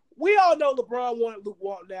what we all know, LeBron wanted Luke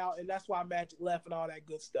Walton out, and that's why Magic left and all that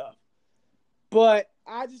good stuff. But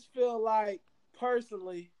I just feel like,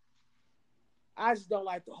 personally, I just don't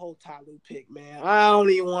like the whole Ty Lue pick, man. I don't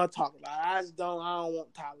even want to talk about it. I don't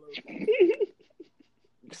want Ty Lue.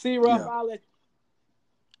 See, Ruff, I'll let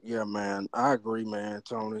you. Yeah, man. I agree, man,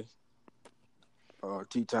 Tony.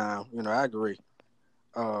 T-Time. I agree.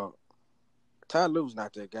 Ty Lue's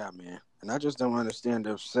not that guy, man. And I just don't understand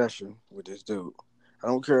the obsession with this dude. I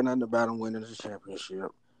don't care nothing about him winning the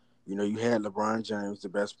championship. You had LeBron James, the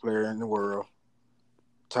best player in the world,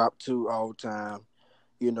 top 2 all time.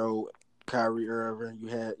 Kyrie Irving.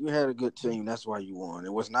 You had a good team. That's why you won.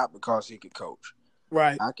 It was not because he could coach.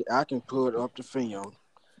 Right. I can put up the film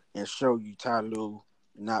and show you Ty Lue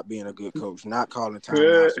not being a good coach, not calling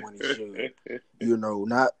timeouts when he should,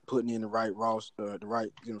 not putting in the right roster, the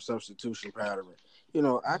right substitution pattern.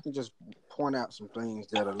 I can just point out some things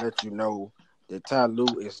that'll let you know that Ty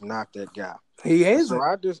Lue is not that guy. He is. So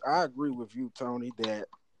I agree with you, Tony, that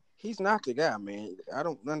he's not the guy, man. I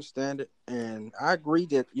don't understand it, and I agree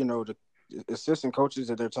that the assistant coaches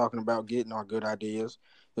that they're talking about getting are good ideas.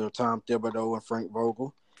 Tom Thibodeau and Frank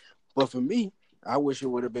Vogel, but for me, I wish it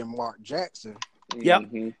would have been Mark Jackson.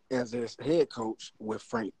 Yep. As his head coach with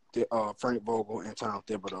Frank Vogel and Tom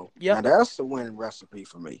Thibodeau. Yep. Now that's the winning recipe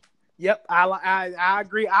for me. Yep, I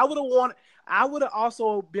agree. I would have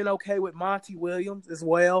also been okay with Monty Williams as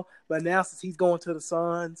well, but now since he's going to the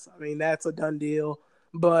Suns, I mean that's a done deal.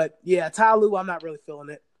 But yeah, Ty Lue, I'm not really feeling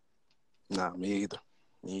it. Nah, me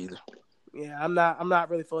either. Yeah, I'm not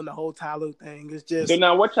really feeling the whole Ty Lue thing. It's just. So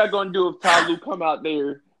now, what y'all gonna do if Ty Lue come out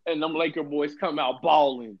there and them Laker boys come out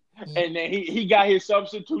balling, and then he got his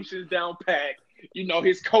substitutions down pat,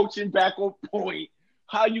 his coaching back on point?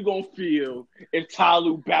 How you gonna feel if Ty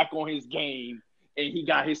Lue back on his game and he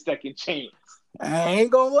got his second chance? I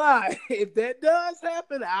ain't gonna lie. If that does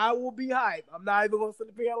happen, I will be hyped. I'm not even gonna sit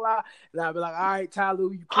up here and lie, and I'll be like, "All right, Ty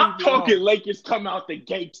Lue, you." I'm talking wrong. Lakers come out the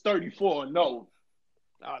gates 34-0. No,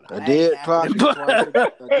 a dead clock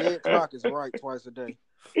is right twice a day.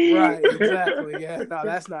 Right, exactly. Yeah, no,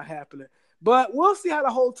 that's not happening. But we'll see how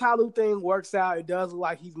the whole Ty Lue thing works out. It does look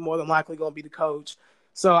like he's more than likely going to be the coach.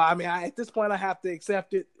 So, I mean, at this point, I have to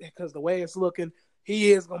accept it because the way it's looking,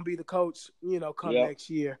 he is going to be the coach, come next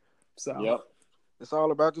year. So, it's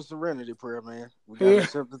all about the serenity prayer, man. We got to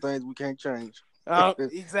accept the things we can't change.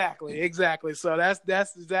 Exactly. So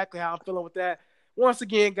that's exactly how I'm feeling with that. Once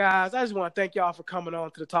again, guys, I just want to thank y'all for coming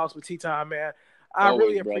on to the Talks with Tea Time, man. I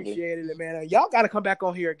really appreciated it, man. Y'all got to come back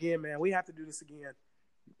on here again, man. We have to do this again.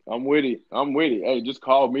 I'm with it. Hey, just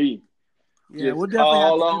call me. Yeah, we'll definitely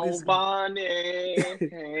have to do this.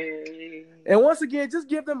 Bonnie. And once again, just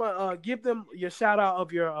give them your shout out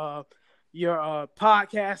of your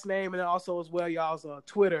podcast name, and also as well y'all's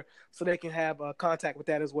Twitter, so they can have contact with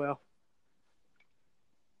that as well.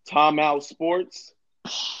 Timeout Sports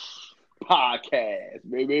Podcast,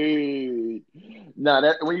 baby. Now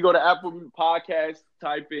that when you go to Apple Podcast,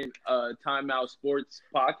 type in Timeout Sports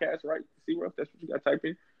Podcast, right? See, Ruff, that's what you got to type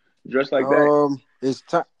in. Just like that.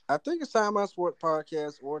 I think it's Timeout Sports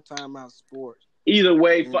Podcast or Timeout Sports. Either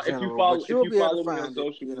way, if you follow me on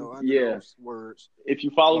social media, words. If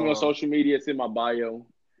you follow me on social media, it's in my bio.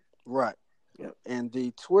 Right. Yep. And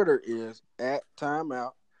the Twitter is at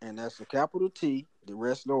Timeout, and that's a capital T, the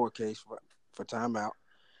rest lowercase for Timeout.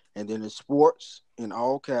 And then it's sports in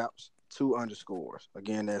all caps, 2 underscores.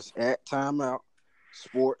 Again, that's at Timeout,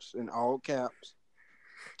 sports in all caps,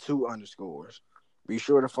 2 underscores. Be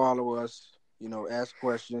sure to follow us. Ask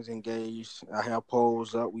questions, engage. I have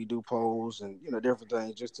polls up. We do polls and different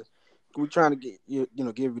things. We're trying to get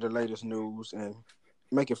give you the latest news and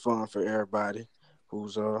make it fun for everybody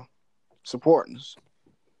who's supporting us.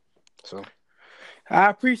 So, I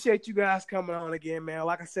appreciate you guys coming on again, man.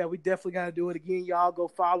 Like I said, we definitely got to do it again. Y'all go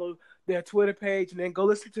follow their Twitter page and then go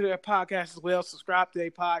listen to their podcast as well. Subscribe to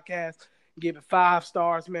their podcast. Give it 5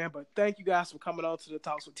 stars, man. But thank you guys for coming on to the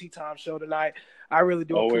Talks with Tea Time show tonight. I really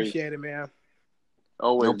do appreciate it, man.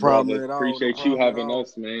 Always, no problem at all. Appreciate you having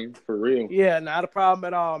us, man. For real. Yeah, not a problem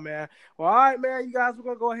at all, man. Well, all right, man. You guys, we're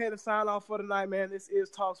going to go ahead and sign off for tonight, man. This is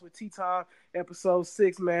Talks with Tea Time, episode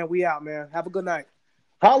 6, man. We out, man. Have a good night.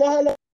 Holla, holla.